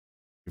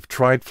You've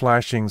tried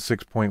flashing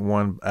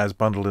 6.1 as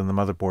bundled in the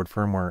motherboard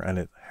firmware and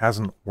it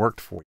hasn't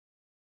worked for you.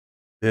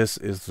 This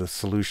is the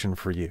solution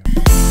for you.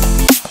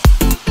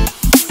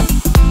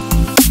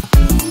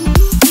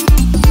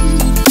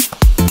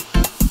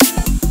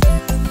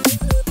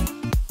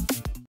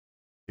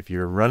 If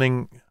you're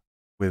running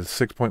with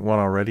 6.1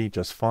 already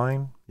just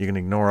fine, you can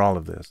ignore all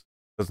of this.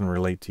 It doesn't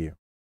relate to you.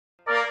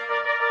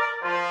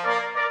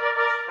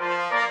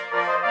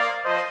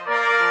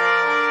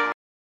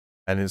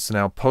 And it's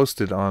now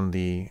posted on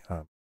the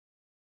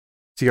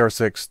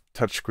CR6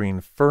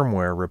 TouchScreen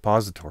firmware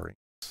repository.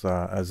 It's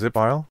a zip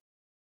file,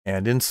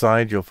 and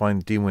inside you'll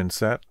find dwin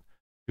set.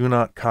 Do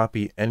not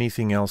copy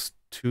anything else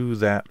to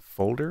that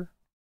folder.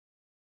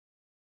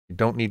 You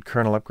don't need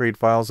kernel upgrade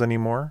files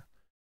anymore.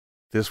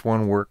 This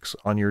one works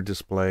on your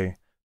display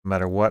no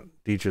matter what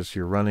DGUS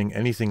you're running,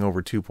 anything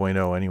over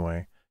 2.0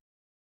 anyway.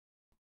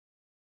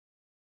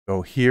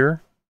 Go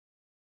here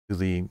to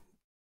the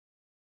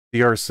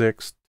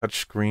CR6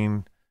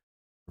 TouchScreen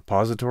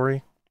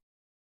repository,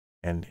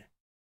 and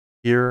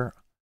here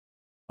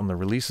on the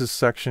releases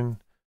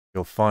section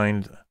you'll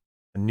find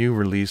a new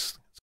release.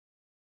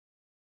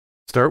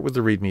 Start with the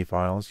README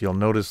files. You'll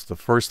notice the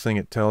first thing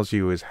it tells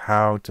you is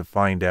how to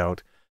find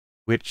out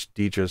which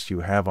DGUS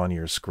you have on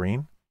your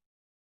screen.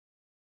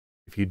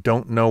 If you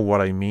don't know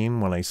what I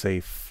mean when I say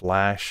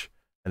flash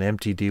an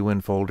empty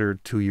dwin folder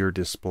to your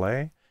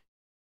display,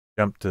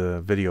 jump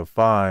to video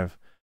 5.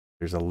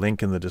 There's a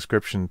link in the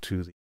description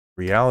to the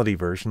reality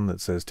version that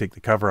says take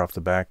the cover off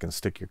the back and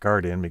stick your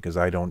card in, because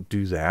I don't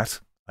do that.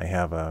 I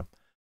have an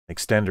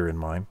extender in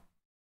mine.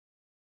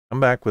 Come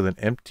back with an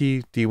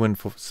empty dwin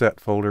set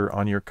folder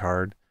on your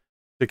card,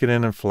 stick it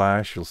in and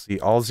flash. You'll see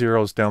all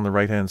zeros down the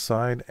right hand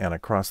side, and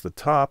across the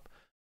top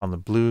on the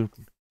blue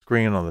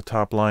screen on the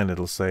top line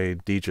it'll say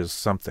DGUS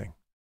something.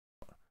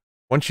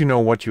 Once you know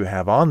what you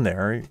have on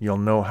there, you'll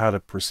know how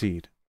to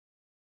proceed.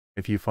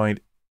 If you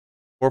find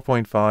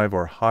 4.5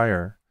 or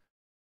higher,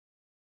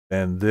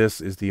 then this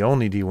is the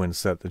only dwin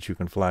set that you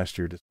can flash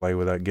to your display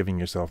without giving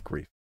yourself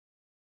grief.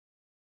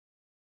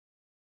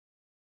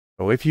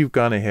 So if you've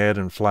gone ahead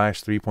and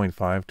flashed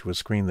 3.5 to a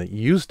screen that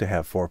used to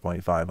have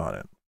 4.5 on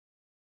it,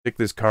 stick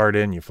this card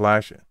in, you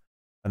flash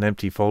an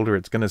empty folder,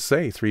 it's going to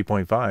say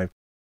 3.5.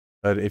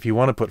 But if you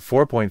want to put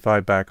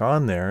 4.5 back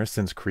on there,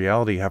 since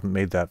Creality haven't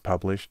made that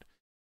published,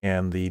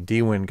 and the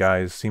dwin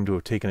guys seem to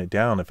have taken it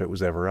down if it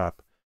was ever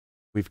up,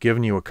 we've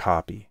given you a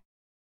copy.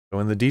 So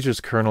in the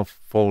DGUS kernel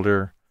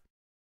folder,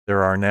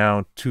 there are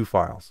now 2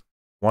 files.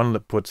 One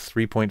that puts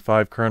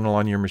 3.5 kernel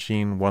on your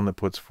machine, one that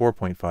puts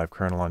 4.5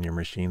 kernel on your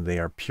machine. They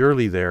are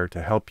purely there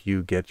to help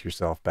you get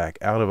yourself back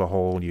out of a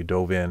hole you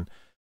dove in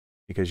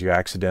because you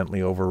accidentally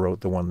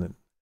overwrote the one that,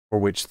 for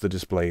which the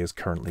display is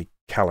currently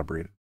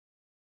calibrated.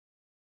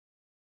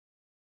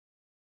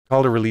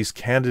 Called a release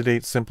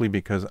candidate simply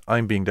because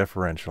I'm being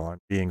deferential. I'm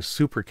being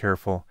super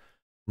careful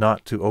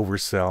not to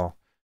oversell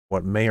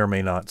what may or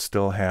may not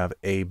still have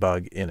a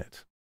bug in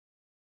it.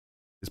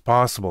 It's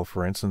possible,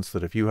 for instance,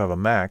 that if you have a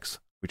Max,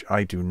 which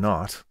I do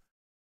not,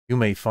 you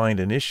may find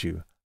an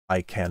issue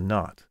I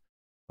cannot.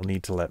 You'll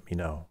need to let me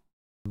know.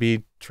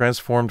 Be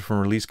transformed from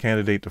release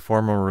candidate to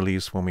formal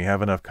release when we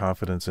have enough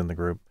confidence in the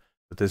group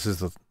that this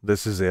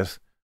is it,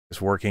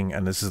 it's working,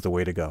 and this is the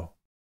way to go.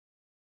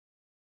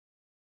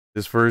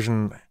 This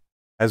version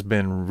has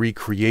been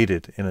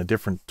recreated in a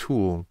different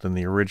tool than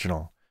the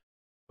original.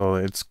 So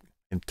it's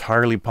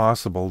entirely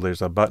possible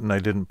there's a button I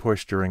didn't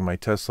push during my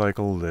test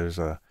cycle. There's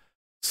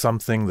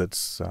something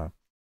that's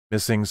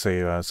missing.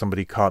 Say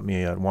somebody caught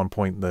me at one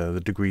point, the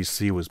degree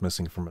C was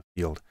missing from a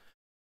field.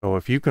 So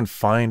if you can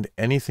find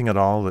anything at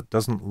all that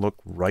doesn't look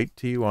right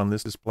to you on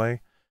this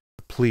display,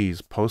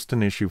 please post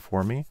an issue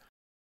for me.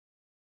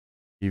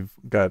 You've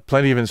got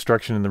plenty of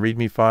instruction in the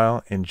README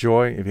file.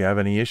 Enjoy. If you have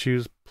any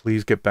issues,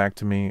 please get back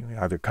to me.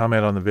 Either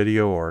comment on the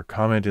video or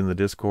comment in the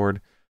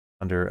Discord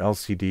under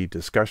LCD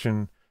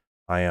discussion.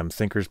 I am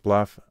Thinker's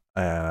Bluff,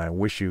 and I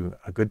wish you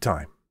a good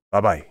time.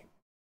 Bye-bye.